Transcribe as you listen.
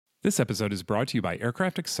This episode is brought to you by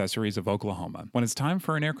Aircraft Accessories of Oklahoma. When it's time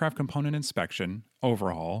for an aircraft component inspection,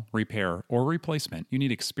 overhaul, repair, or replacement, you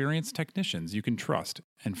need experienced technicians you can trust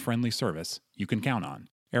and friendly service you can count on.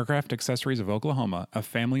 Aircraft Accessories of Oklahoma, a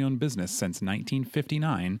family-owned business since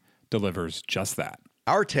 1959, delivers just that.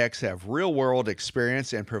 Our techs have real-world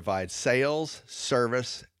experience and provide sales,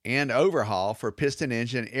 service, and overhaul for piston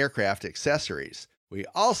engine aircraft accessories. We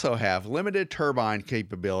also have limited turbine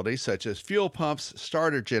capabilities such as fuel pumps,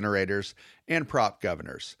 starter generators, and prop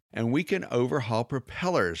governors. And we can overhaul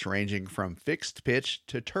propellers ranging from fixed pitch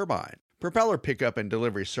to turbine. Propeller pickup and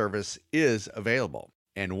delivery service is available.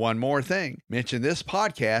 And one more thing, mention this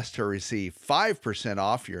podcast to receive 5%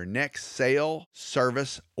 off your next sale,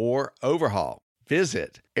 service, or overhaul.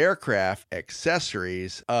 Visit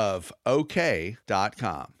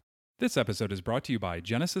aircraftaccessoriesofok.com. This episode is brought to you by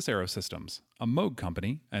Genesis Aerosystems, a Moog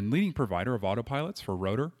company and leading provider of autopilots for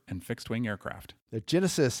rotor and fixed-wing aircraft. The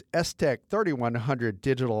Genesis S-Tech 3100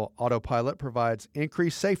 digital autopilot provides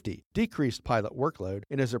increased safety, decreased pilot workload,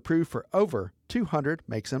 and is approved for over 200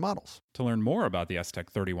 makes and models. To learn more about the S-Tech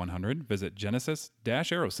 3100, visit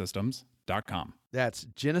genesis-aerosystems.com. That's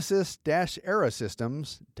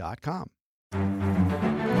genesis-aerosystems.com.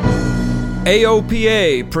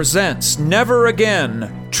 AOPA presents Never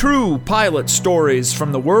Again, True Pilot Stories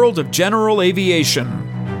from the World of General Aviation.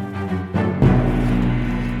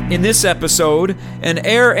 In this episode, an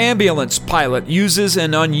air ambulance pilot uses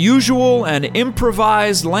an unusual and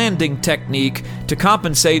improvised landing technique to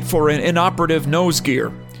compensate for an inoperative nose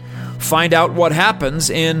gear. Find out what happens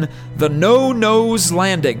in The No-Nose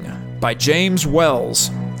Landing by James Wells.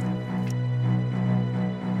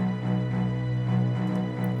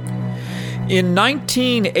 In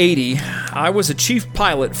 1980, I was a chief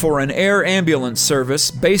pilot for an air ambulance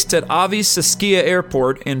service based at Avi-Saskia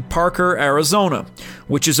Airport in Parker, Arizona,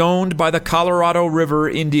 which is owned by the Colorado River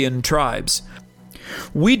Indian tribes.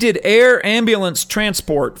 We did air ambulance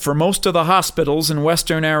transport for most of the hospitals in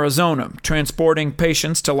western Arizona, transporting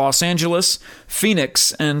patients to Los Angeles,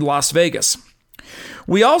 Phoenix, and Las Vegas.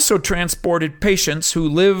 We also transported patients who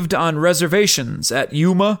lived on reservations at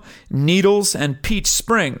Yuma, Needles, and Peach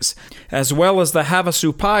Springs, as well as the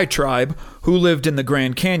Havasupai tribe who lived in the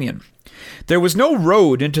Grand Canyon. There was no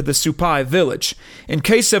road into the Supai village. In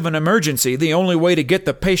case of an emergency, the only way to get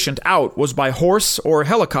the patient out was by horse or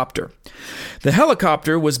helicopter. The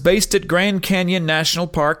helicopter was based at Grand Canyon National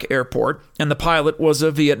Park Airport, and the pilot was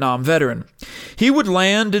a Vietnam veteran. He would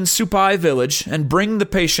land in Supai Village and bring the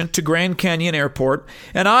patient to Grand Canyon Airport,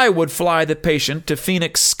 and I would fly the patient to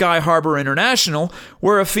Phoenix Sky Harbor International,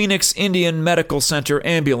 where a Phoenix Indian Medical Center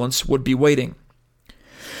ambulance would be waiting.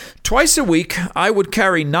 Twice a week, I would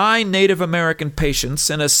carry 9 Native American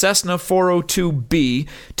patients in a Cessna 402B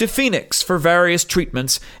to Phoenix for various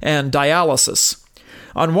treatments and dialysis.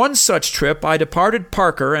 On one such trip, I departed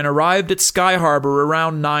Parker and arrived at Sky Harbor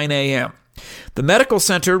around 9 a.m. The medical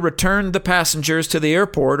center returned the passengers to the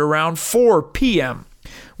airport around 4 p.m.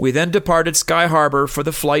 We then departed Sky Harbor for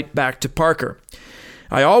the flight back to Parker.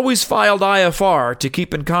 I always filed IFR to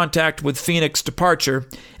keep in contact with Phoenix departure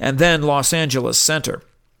and then Los Angeles Center.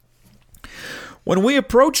 When we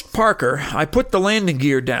approached Parker, I put the landing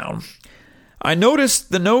gear down. I noticed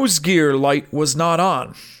the nose gear light was not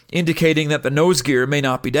on, indicating that the nose gear may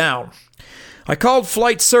not be down. I called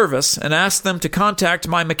flight service and asked them to contact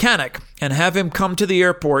my mechanic and have him come to the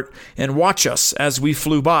airport and watch us as we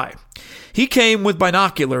flew by. He came with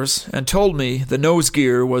binoculars and told me the nose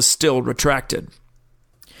gear was still retracted.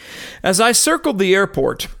 As I circled the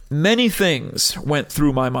airport, many things went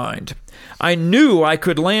through my mind. I knew I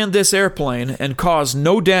could land this airplane and cause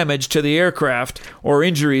no damage to the aircraft or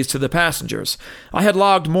injuries to the passengers. I had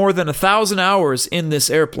logged more than 1,000 hours in this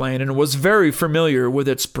airplane and was very familiar with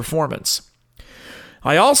its performance.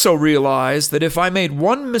 I also realized that if I made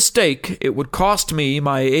one mistake, it would cost me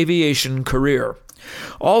my aviation career.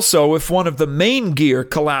 Also, if one of the main gear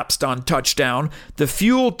collapsed on touchdown, the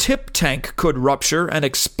fuel tip tank could rupture and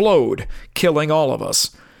explode, killing all of us.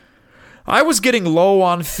 I was getting low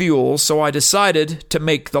on fuel, so I decided to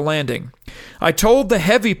make the landing. I told the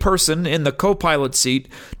heavy person in the co-pilot seat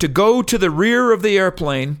to go to the rear of the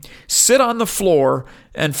airplane, sit on the floor,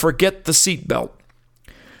 and forget the seatbelt.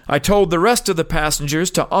 I told the rest of the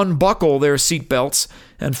passengers to unbuckle their seatbelts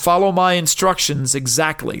and follow my instructions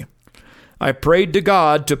exactly. I prayed to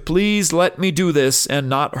God to please let me do this and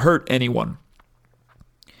not hurt anyone.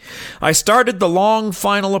 I started the long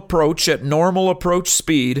final approach at normal approach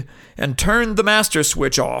speed and turned the master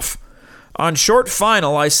switch off. On short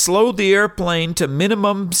final, I slowed the airplane to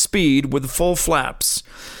minimum speed with full flaps.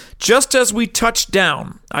 Just as we touched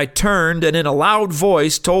down, I turned and in a loud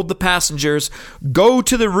voice told the passengers, "Go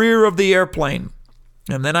to the rear of the airplane."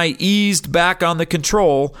 And then I eased back on the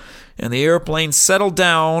control, and the airplane settled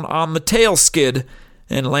down on the tail skid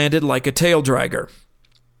and landed like a tail dragger.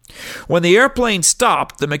 When the airplane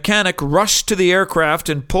stopped, the mechanic rushed to the aircraft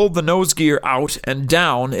and pulled the nose gear out and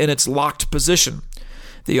down in its locked position.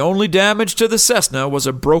 The only damage to the Cessna was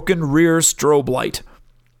a broken rear strobe light.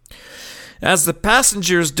 As the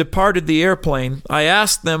passengers departed the airplane, I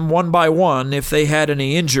asked them one by one if they had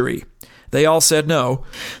any injury. They all said no.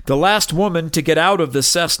 The last woman to get out of the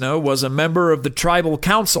Cessna was a member of the tribal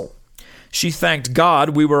council. She thanked God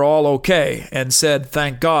we were all okay and said,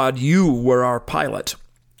 "Thank God you were our pilot."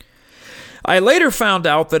 I later found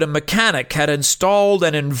out that a mechanic had installed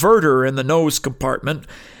an inverter in the nose compartment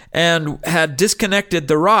and had disconnected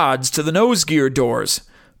the rods to the nose gear doors,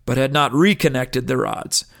 but had not reconnected the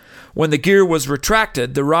rods. When the gear was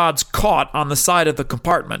retracted, the rods caught on the side of the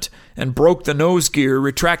compartment and broke the nose gear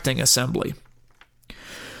retracting assembly.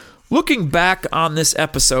 Looking back on this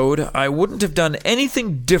episode, I wouldn't have done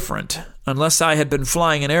anything different unless I had been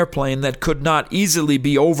flying an airplane that could not easily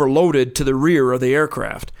be overloaded to the rear of the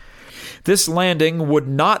aircraft. This landing would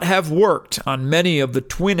not have worked on many of the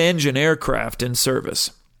twin-engine aircraft in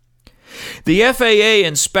service. The FAA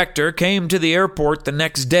inspector came to the airport the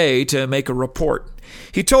next day to make a report.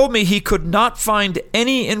 He told me he could not find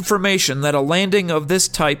any information that a landing of this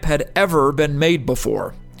type had ever been made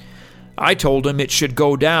before. I told him it should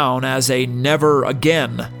go down as a never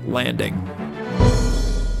again landing.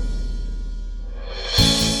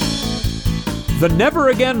 The Never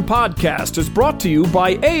Again podcast is brought to you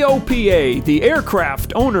by AOPA, the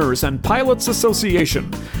Aircraft Owners and Pilots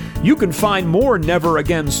Association. You can find more Never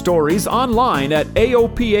Again stories online at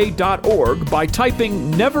AOPA.org by typing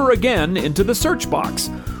Never Again into the search box.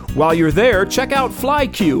 While you're there, check out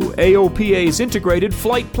FlyQ, AOPA's integrated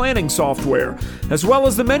flight planning software, as well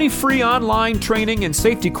as the many free online training and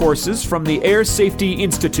safety courses from the Air Safety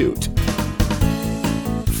Institute.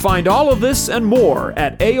 Find all of this and more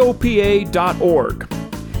at AOPA.org.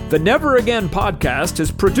 The Never Again podcast is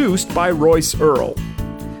produced by Royce Earl.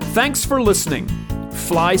 Thanks for listening.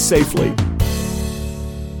 Fly safely.